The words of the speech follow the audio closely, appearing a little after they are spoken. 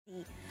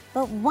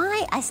but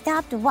why I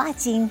stopped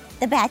watching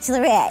The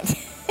Bachelorette.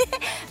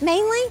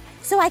 Mainly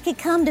so I could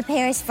come to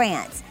Paris,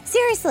 France.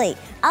 Seriously,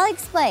 I'll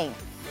explain.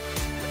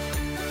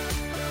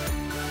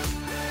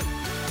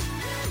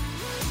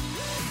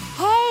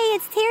 Hey,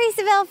 it's Terry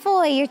Savelle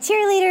Foy, your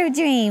cheerleader of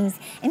dreams.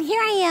 And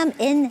here I am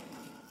in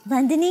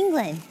London,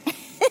 England.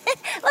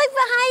 Look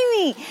behind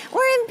me.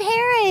 We're in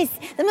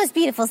Paris, the most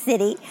beautiful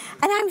city.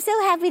 And I'm so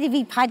happy to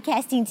be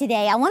podcasting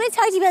today. I want to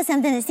talk to you about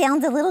something that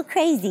sounds a little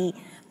crazy,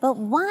 but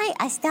why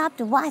I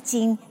stopped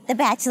watching The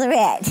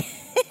Bachelorette.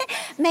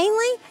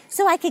 Mainly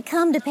so I could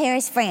come to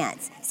Paris,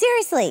 France.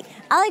 Seriously,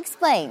 I'll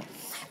explain.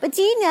 But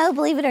do you know,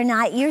 believe it or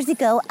not, years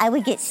ago, I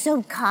would get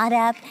so caught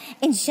up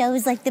in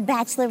shows like The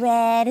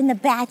Bachelorette and The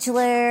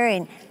Bachelor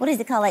and what is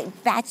it called,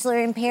 like Bachelor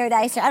in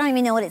Paradise, or I don't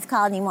even know what it's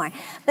called anymore.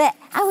 But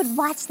I would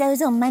watch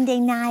those on Monday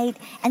night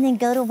and then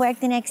go to work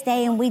the next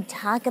day and we'd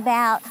talk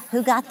about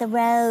who got the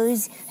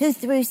rose, who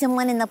threw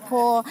someone in the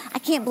pool. I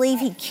can't believe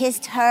he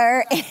kissed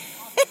her.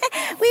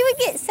 We would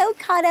get so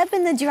caught up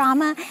in the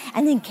drama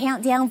and then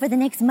count down for the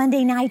next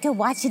Monday night to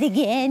watch it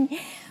again.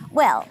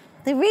 Well,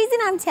 the reason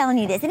I'm telling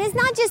you this, and it's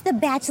not just The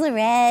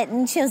Bachelorette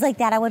and shows like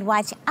that I would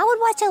watch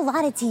a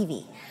lot of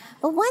TV.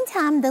 But one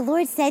time the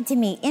Lord said to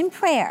me in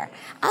prayer,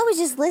 I was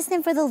just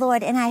listening for the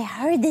Lord and I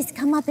heard this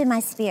come up in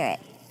my spirit.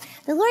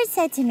 The Lord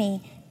said to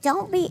me,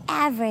 don't be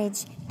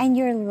average and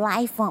your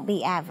life won't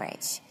be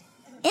average.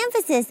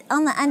 Emphasis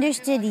on the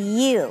understood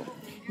you.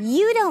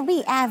 You don't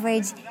be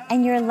average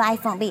and your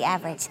life won't be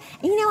average.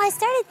 And I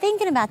started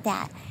thinking about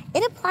that.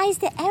 It applies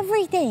to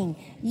everything.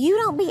 You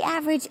don't be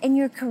average and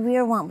your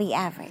career won't be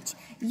average.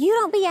 You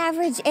don't be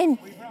average and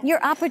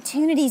your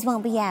opportunities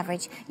won't be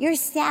average. Your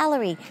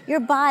salary, your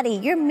body,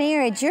 your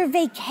marriage, your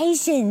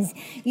vacations,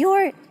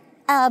 your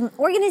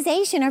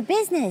organization or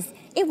business,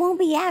 it won't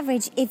be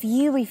average if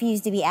you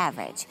refuse to be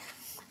average.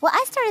 Well,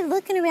 I started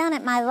looking around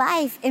at my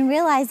life and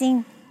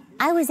realizing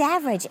I was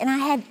average and I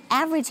had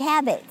average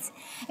habits.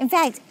 In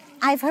fact,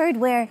 I've heard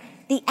where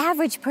the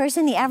average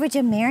person, the average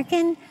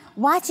American,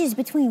 watches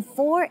between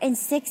 4 and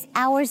 6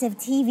 hours of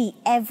TV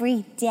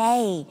every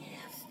day.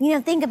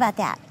 Think about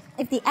that.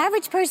 If the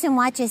average person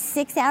watches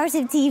 6 hours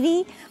of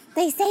TV,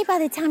 they say by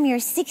the time you're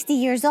 60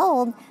 years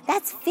old,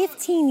 that's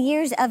 15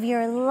 years of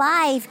your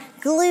life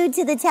glued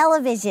to the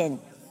television.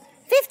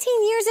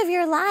 15 years of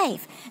your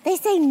life. They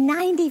say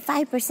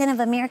 95% of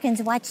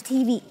Americans watch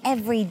TV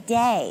every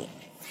day.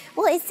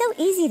 Well, it's so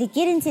easy to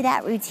get into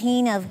that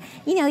routine of,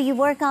 you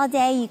work all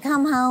day, you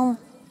come home,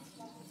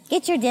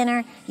 get your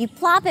dinner, you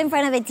plop in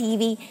front of a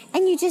TV,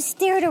 and you just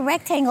stare at a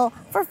rectangle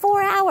for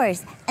 4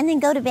 hours, and then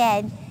go to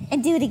bed,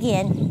 and do it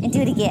again, and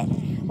do it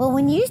again. Well,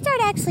 when you start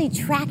actually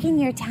tracking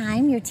your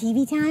time, your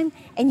TV time,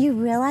 and you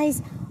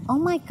realize, oh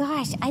my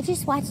gosh, I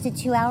just watched a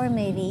 2-hour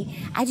movie,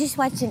 I just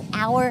watched an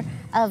hour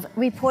of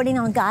reporting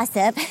on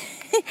gossip,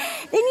 then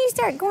you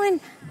start going,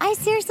 I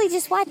seriously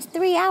just watched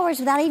 3 hours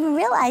without even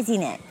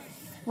realizing it.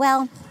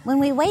 Well, when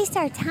we waste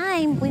our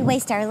time, we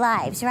waste our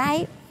lives,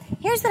 right?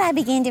 Here's what I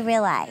began to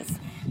realize.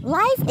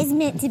 Life is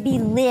meant to be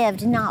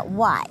lived, not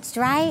watched,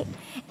 right?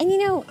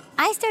 And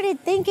I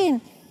started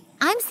thinking,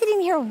 I'm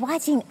sitting here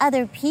watching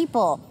other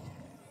people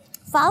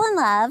fall in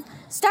love,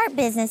 start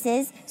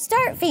businesses,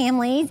 start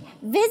families,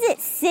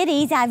 visit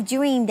cities I've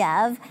dreamed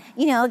of,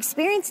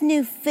 experience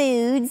new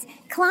foods,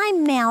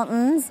 climb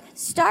mountains,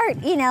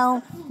 start,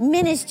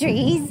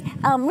 ministries,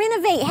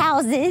 renovate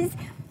houses.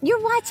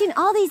 You're watching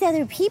all these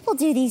other people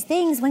do these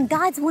things when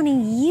God's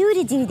wanting you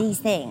to do these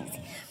things.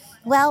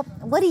 Well,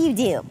 what do?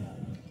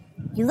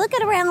 You look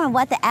around at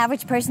what the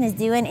average person is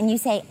doing and you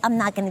say, I'm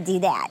not going to do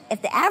that.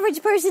 If the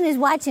average person is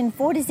watching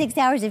 4 to 6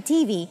 hours of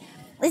TV,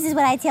 this is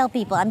what I tell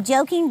people. I'm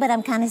joking, but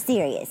I'm kind of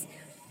serious.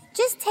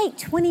 Just take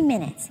 20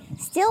 minutes.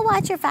 Still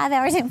watch your 5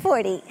 hours and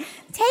 40.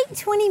 Take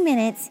 20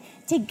 minutes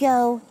to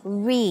go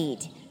read.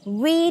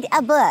 Read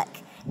a book.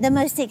 The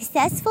most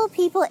successful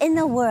people in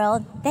the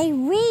world, they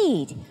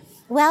read.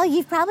 Well,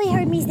 you've probably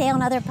heard me say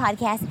on other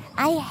podcasts,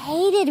 I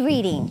hated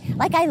reading.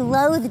 Like I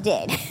loathed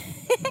it.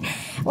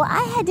 Well,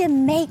 I had to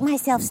make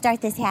myself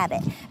start this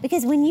habit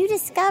because when you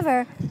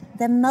discover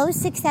the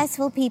most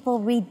successful people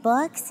read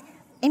books,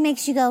 it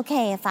makes you go,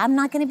 okay, if I'm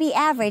not going to be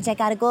average, I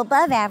got to go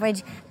above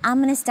average. I'm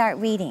going to start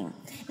reading.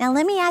 Now,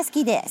 let me ask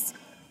you this.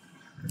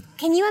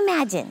 Can you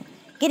imagine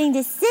getting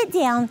to sit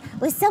down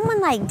with someone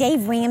like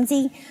Dave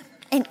Ramsey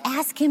and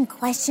ask him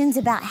questions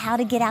about how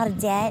to get out of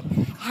debt?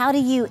 How do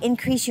you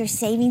increase your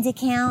savings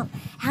account?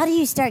 How do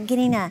you start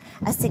getting a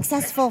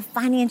successful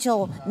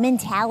financial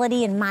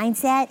mentality and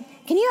mindset?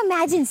 Can you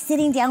imagine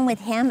sitting down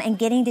with him and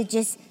getting to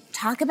just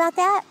talk about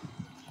that?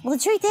 Well,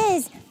 the truth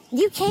is,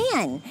 you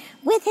can.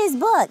 With his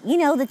book,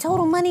 The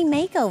Total Money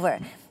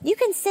Makeover, you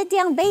can sit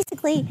down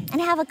basically and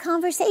have a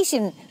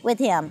conversation with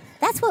him.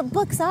 That's what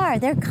books are.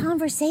 They're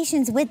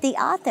conversations with the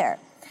author.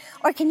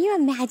 Or can you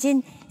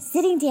imagine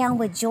sitting down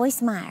with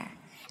Joyce Meyer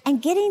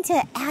and getting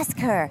to ask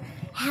her,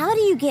 how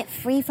do you get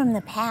free from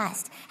the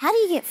past? How do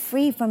you get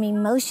free from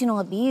emotional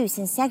abuse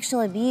and sexual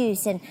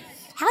abuse? And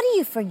how do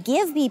you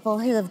forgive people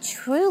who have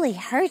truly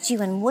hurt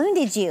you and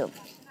wounded you?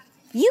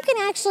 You can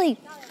actually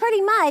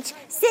pretty much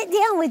sit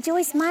down with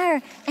Joyce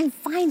Meyer and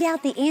find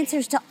out the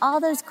answers to all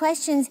those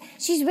questions.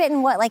 She's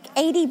written, like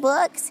 80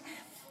 books?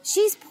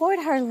 She's poured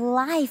her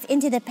life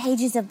into the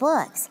pages of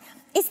books.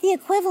 It's the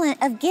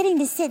equivalent of getting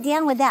to sit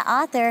down with that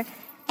author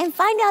and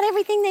find out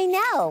everything they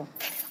know.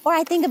 Or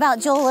I think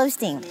about Joel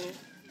Osteen.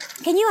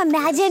 Can you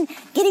imagine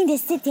getting to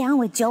sit down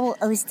with Joel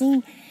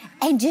Osteen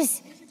and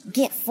just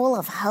get full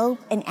of hope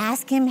and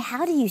ask him,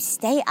 how do you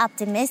stay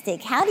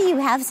optimistic? How do you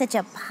have such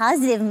a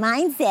positive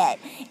mindset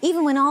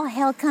even when all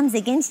hell comes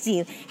against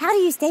you? How do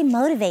you stay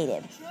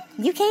motivated?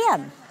 You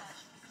can.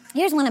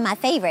 Here's one of my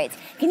favorites.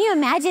 Can you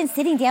imagine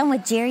sitting down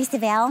with Jerry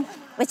Savelle?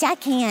 Which I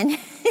can.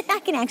 I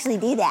can actually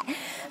do that.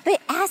 But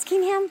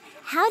asking him,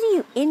 how do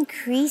you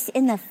increase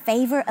in the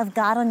favor of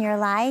God on your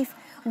life?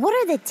 What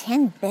are the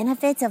 10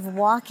 benefits of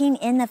walking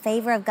in the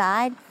favor of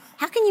God?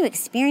 How can you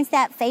experience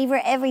that favor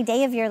every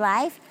day of your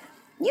life?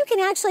 You can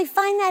actually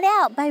find that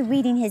out by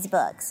reading his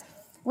books.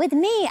 With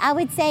me, I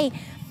would say,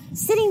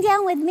 sitting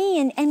down with me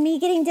and me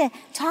getting to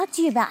talk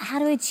to you about how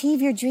to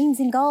achieve your dreams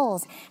and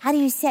goals. How do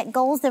you set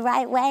goals the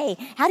right way?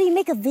 How do you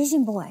make a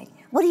vision board?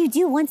 What do you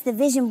do once the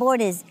vision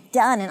board is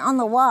done and on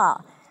the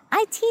wall?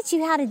 I teach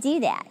you how to do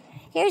that.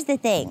 Here's the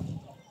thing.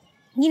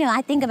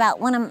 I think about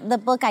the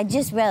book I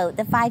just wrote,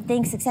 The 5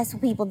 Things Successful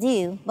People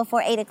Do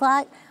Before 8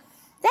 o'clock.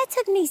 That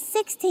took me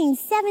 16,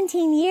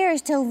 17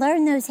 years to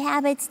learn those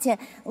habits, to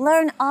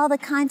learn all the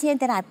content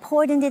that I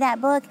poured into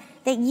that book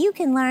that you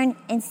can learn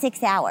in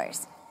 6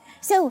 hours.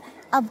 So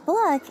a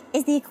book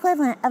is the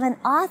equivalent of an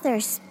author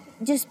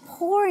just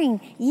pouring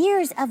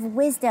years of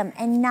wisdom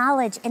and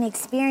knowledge and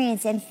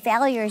experience and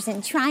failures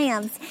and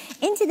triumphs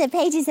into the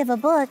pages of a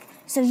book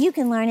so you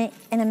can learn it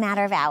in a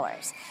matter of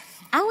hours.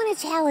 I want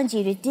to challenge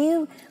you to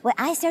do what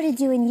I started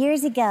doing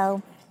years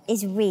ago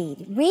is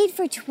read. Read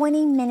for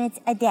 20 minutes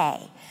a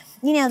day.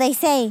 They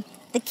say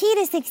the key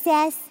to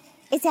success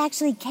is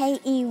actually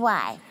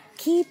KEY.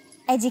 Keep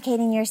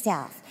educating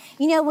yourself.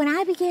 When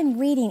I began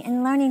reading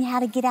and learning how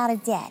to get out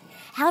of debt,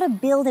 how to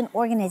build an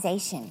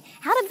organization,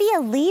 how to be a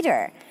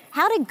leader,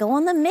 how to go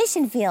on the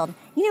mission field,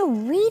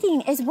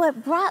 reading is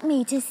what brought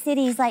me to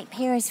cities like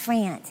Paris,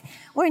 France,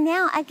 where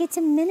now I get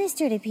to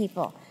minister to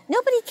people.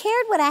 Nobody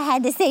cared what I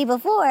had to say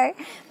before,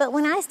 but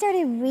when I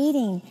started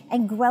reading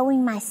and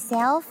growing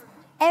myself,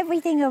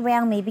 everything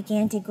around me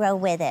began to grow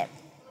with it.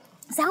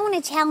 So I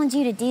want to challenge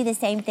you to do the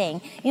same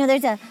thing.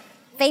 There's a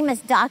famous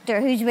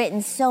doctor who's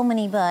written so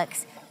many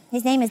books.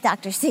 His name is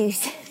Dr.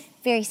 Seuss,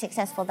 very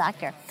successful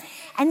doctor.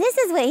 And this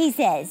is what he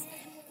says.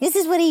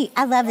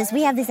 I love this.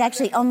 We have this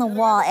actually on the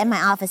wall at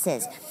my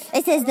offices.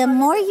 It says, the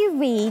more you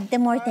read, the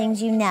more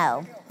things you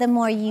know. The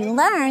more you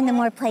learn, the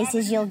more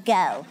places you'll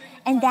go.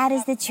 And that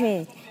is the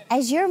truth.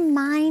 As your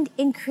mind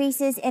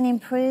increases and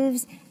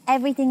improves,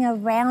 everything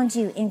around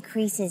you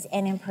increases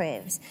and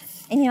improves.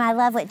 And I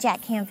love what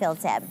Jack Canfield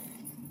said.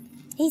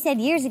 He said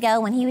years ago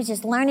when he was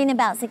just learning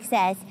about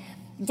success,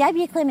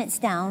 W. Clement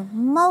Stone,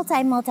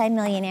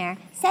 multi-millionaire,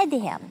 said to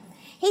him,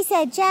 he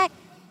said, Jack,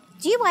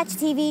 do you watch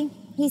TV?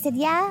 He said,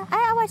 yeah,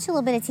 I watch a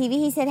little bit of TV.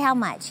 He said, how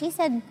much? He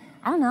said,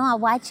 I don't know, I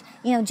watch,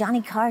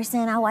 Johnny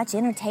Carson, I watch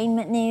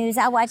entertainment news,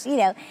 I watch, He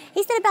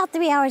said about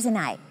 3 hours a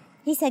night.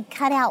 He said,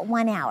 cut out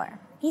 1 hour.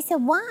 He said,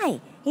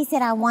 why? He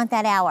said, I want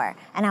that hour,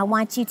 and I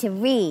want you to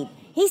read.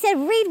 He said,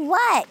 read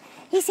what?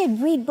 He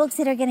said, read books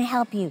that are going to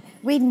help you.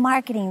 Read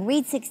marketing,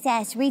 read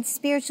success, read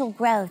spiritual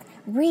growth,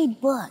 read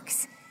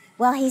books.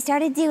 Well, he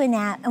started doing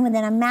that, and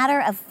within a matter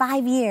of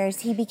 5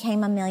 years, he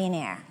became a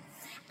millionaire.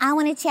 I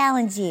want to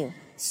challenge you.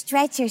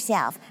 Stretch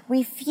yourself.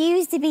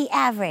 Refuse to be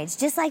average.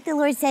 Just like the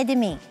Lord said to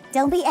me,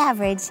 don't be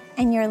average,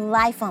 and your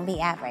life won't be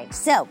average.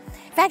 So,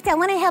 in fact, I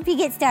want to help you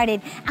get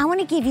started. I want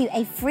to give you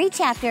a free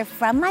chapter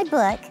from my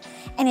book,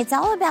 and it's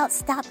all about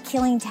stop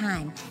killing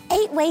time.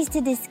 8 ways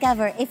to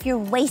discover if you're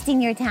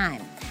wasting your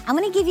time. I'm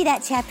going to give you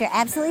that chapter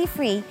absolutely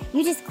free.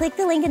 You just click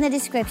the link in the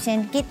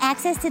description, get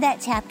access to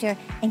that chapter,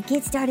 and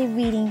get started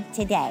reading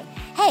today.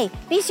 Hey,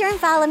 be sure and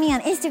follow me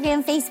on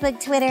Instagram,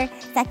 Facebook, Twitter,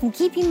 so I can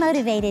keep you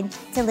motivated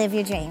to live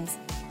your dreams.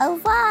 Au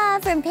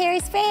revoir from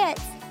Paris,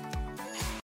 France.